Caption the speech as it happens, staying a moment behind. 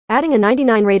adding a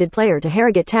 99 rated player to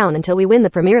Harrogate Town until we win the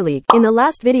Premier League. In the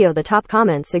last video, the top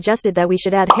comments suggested that we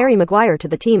should add Harry Maguire to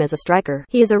the team as a striker.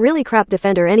 He is a really crap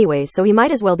defender anyways, so he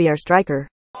might as well be our striker.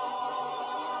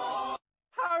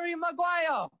 Harry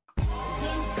Maguire!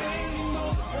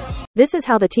 This is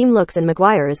how the team looks, and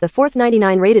Maguire is the fourth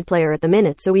 99 rated player at the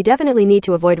minute, so we definitely need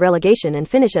to avoid relegation and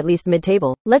finish at least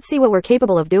mid-table. Let's see what we're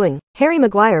capable of doing. Harry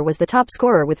Maguire was the top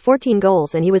scorer with 14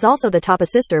 goals, and he was also the top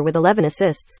assister with 11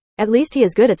 assists. At least he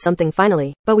is good at something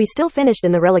finally. But we still finished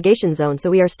in the relegation zone,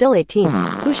 so we are still 18.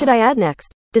 Who should I add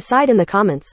next? Decide in the comments.